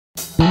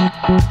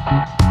Hey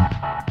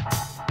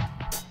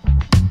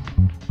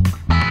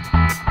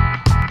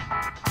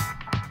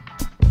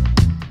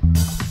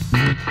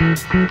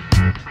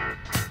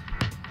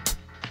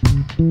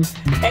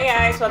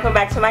guys, welcome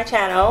back to my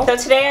channel. So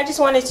today I just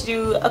wanted to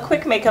do a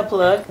quick makeup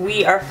look.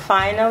 We are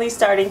finally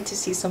starting to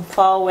see some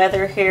fall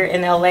weather here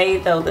in LA,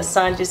 though the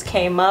sun just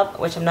came up,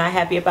 which I'm not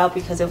happy about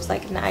because it was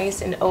like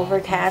nice and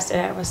overcast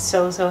and I was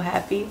so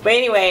happy. But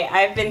anyway,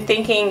 I've been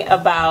thinking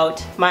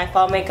about my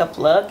fall makeup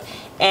look,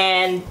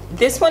 and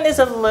this one is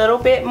a little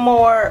bit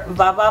more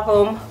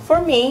va-va-voom for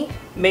me.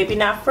 Maybe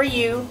not for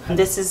you.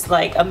 This is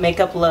like a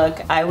makeup look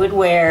I would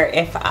wear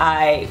if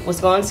I was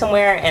going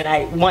somewhere and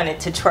I wanted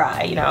to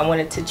try. You know, I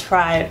wanted to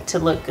try to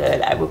look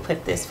good. I would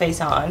put this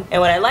face on.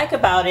 And what I like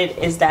about it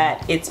is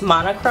that it's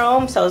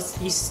monochrome. So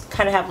you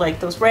kind of have like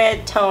those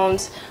red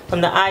tones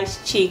from the eyes,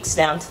 cheeks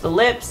down to the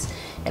lips.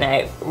 And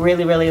I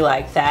really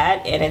like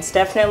that, and it's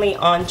definitely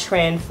on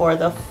trend for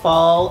the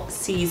fall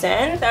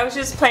season. So I was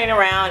just playing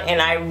around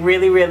and I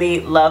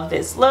really love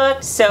this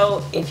look.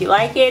 So if you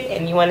like it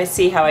and you want to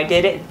see how I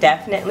did it,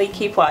 definitely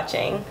keep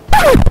watching.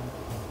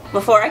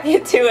 Before I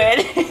get to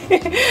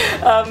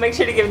it, make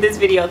sure to give this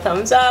video a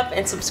thumbs up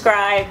and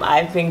subscribe.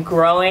 I've been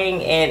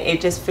growing and it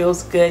just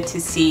feels good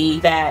to see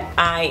that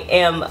I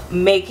am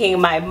making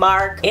my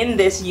mark in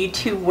this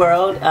YouTube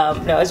world.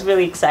 No, it's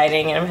really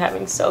exciting and I'm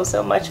having so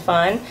much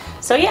fun.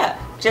 So yeah,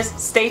 just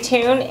stay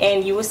tuned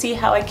and you will see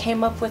how I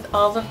came up with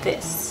all of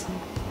this.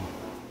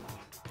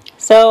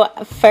 So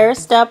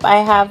first up, I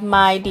have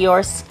my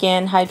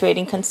Diorskin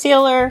Hydrating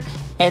Concealer.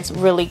 It's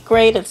really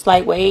great, it's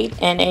lightweight,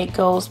 and it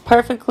goes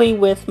perfectly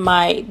with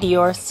my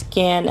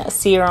Diorskin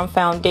Serum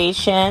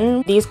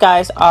Foundation. These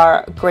guys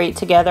are great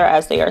together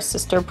as they are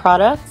sister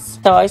products.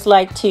 So I always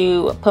like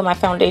to put my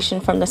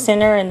foundation from the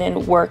center and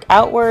then work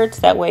outwards.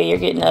 That way you're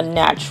getting a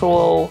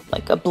natural,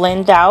 like a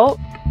blend out.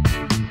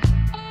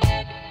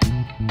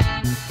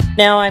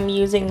 Now I'm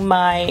using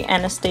my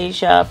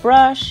Anastasia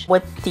brush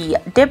with the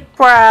dip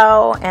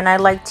brow, and I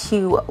like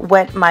to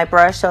wet my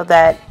brush so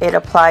that it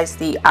applies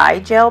the eye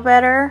gel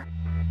better.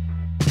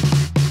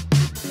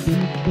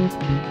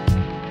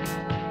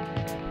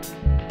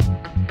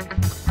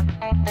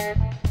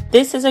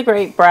 This is a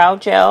great brow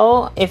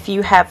gel if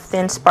you have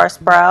thin sparse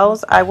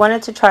brows. I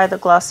wanted to try the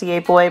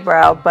Glossier Boy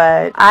Brow,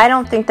 but I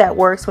don't think that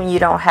works when you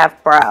don't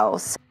have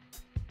brows.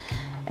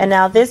 And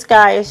now this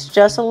guy is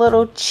just a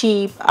little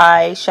cheap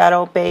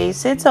eyeshadow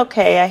base. It's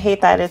okay. I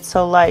hate that it's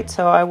so light,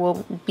 so I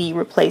will be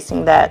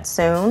replacing that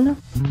soon.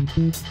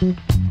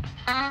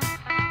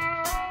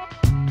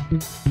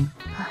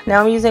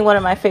 Now I'm using one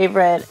of my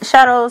favorite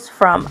shadows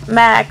from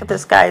MAC.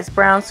 This guy's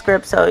Brown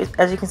Script, so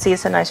as you can see,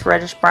 it's a nice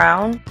reddish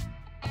brown.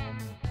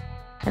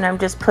 And I'm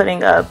just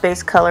putting a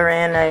base color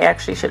in. I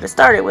actually should have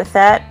started with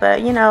that,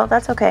 but you know,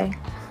 that's okay.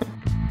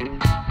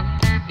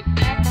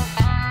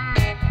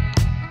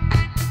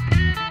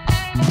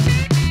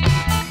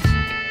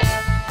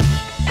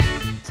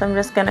 So I'm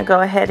just gonna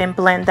go ahead and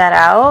blend that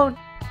out.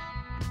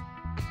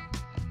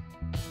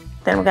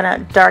 Then we're gonna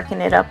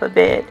darken it up a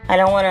bit. I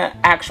don't want an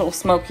actual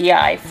smoky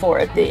eye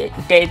for the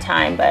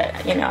daytime,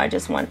 but you know, I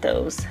just want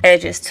those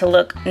edges to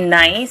look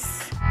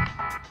nice.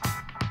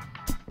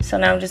 So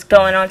now I'm just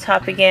going on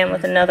top again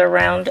with another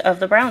round of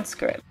the Brown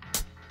Script.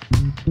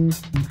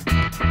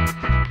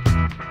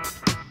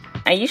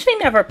 I usually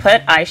never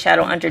put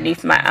eyeshadow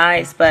underneath my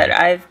eyes, but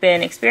I've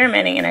been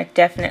experimenting and I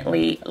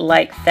definitely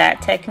like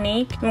that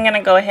technique. I'm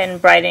gonna go ahead and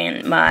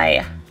brighten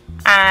my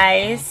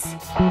eyes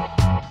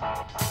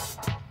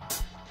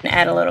and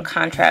add a little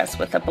contrast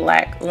with a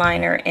black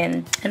liner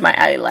and my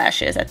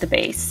eyelashes at the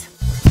base.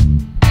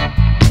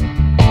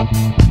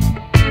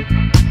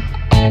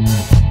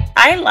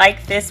 I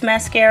like this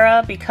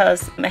mascara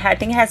because I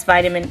think it has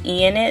vitamin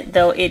E in it,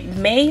 though it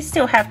may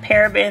still have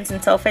parabens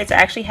and sulfates. I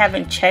actually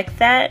haven't checked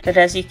that, but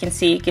as you can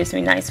see, it gives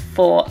me nice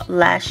full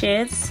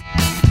lashes.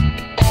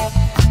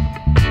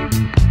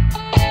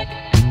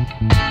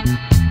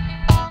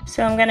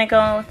 So I'm gonna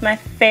go with my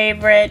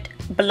favorite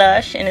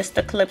blush, and it's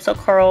the Calypso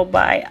Coral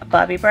by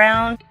Bobbi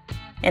Brown.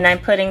 And I'm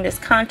putting this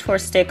contour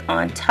stick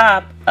on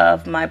top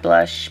of my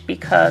blush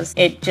because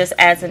it just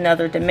adds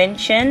another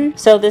dimension.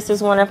 So this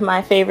is one of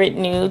my favorite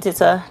nudes.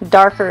 It's a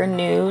darker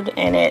nude,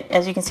 and it,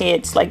 as you can see,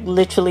 it's like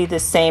literally the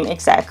same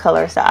exact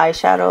color as the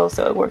eyeshadow,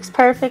 so it works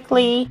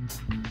perfectly.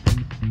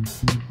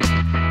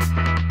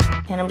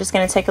 And I'm just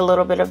going to take a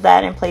little bit of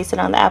that and place it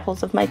on the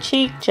apples of my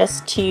cheek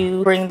just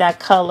to bring that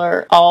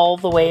color all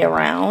the way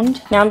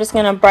around. Now I'm just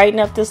going to brighten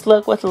up this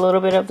look with a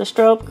little bit of the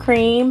strobe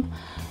cream,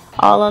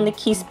 all on the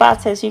key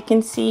spots. As you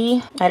can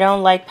see, I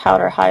don't like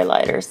powder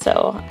highlighters,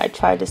 so I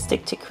try to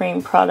stick to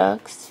cream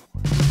products.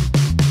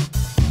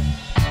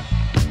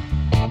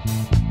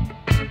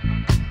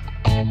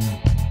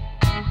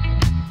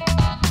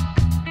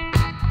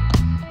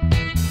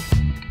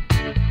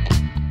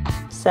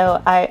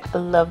 So I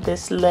love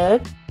this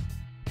look.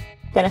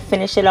 Gonna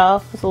finish it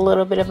off with a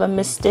little bit of a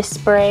misty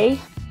spray.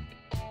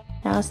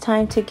 Now it's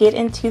time to get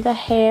into the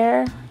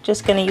hair.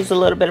 Just gonna use a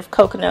little bit of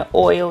coconut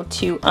oil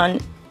to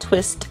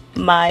untwist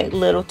my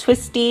little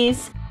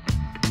twisties.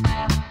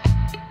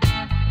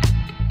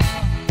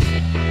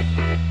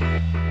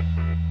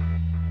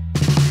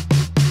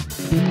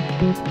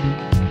 So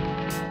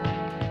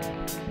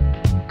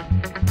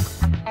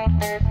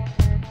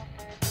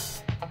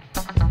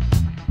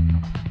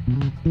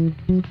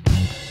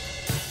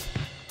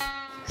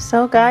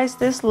guys,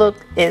 this look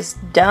is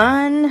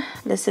done.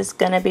 This is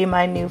gonna be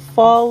my new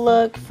fall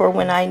look for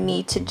when I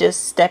need to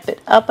just step it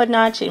up a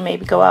notch and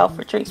maybe go out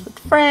for drinks with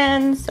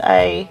friends.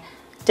 I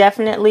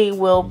definitely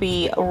will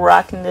be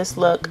rocking this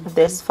look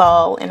this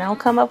fall, and I'll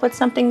come up with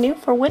something new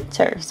for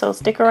winter, so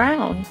stick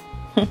around.